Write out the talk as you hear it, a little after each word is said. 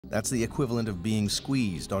That's the equivalent of being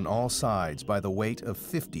squeezed on all sides by the weight of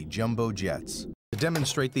 50 jumbo jets. To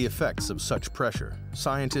demonstrate the effects of such pressure,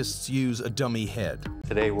 scientists use a dummy head.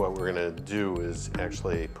 Today what we're going to do is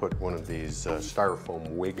actually put one of these styrofoam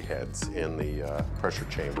wig heads in the pressure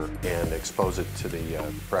chamber and expose it to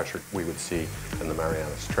the pressure we would see in the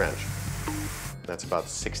Mariana Trench. That's about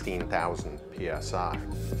 16,000 psi.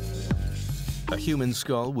 A human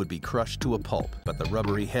skull would be crushed to a pulp, but the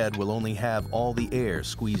rubbery head will only have all the air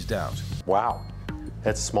squeezed out. Wow,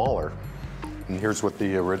 that's smaller. And here's what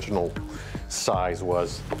the original size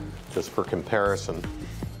was, just for comparison.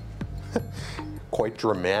 Quite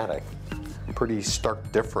dramatic. Pretty stark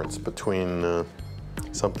difference between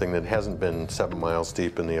something that hasn't been 7 miles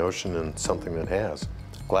deep in the ocean and something that has.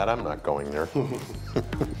 Glad I'm not going there.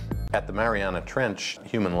 At the Mariana Trench,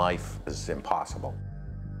 human life is impossible.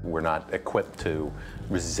 We're not equipped to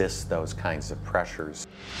resist those kinds of pressures.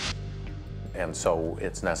 And so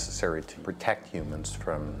it's necessary to protect humans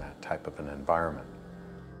from that type of an environment.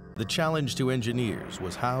 The challenge to engineers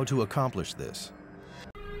was how to accomplish this.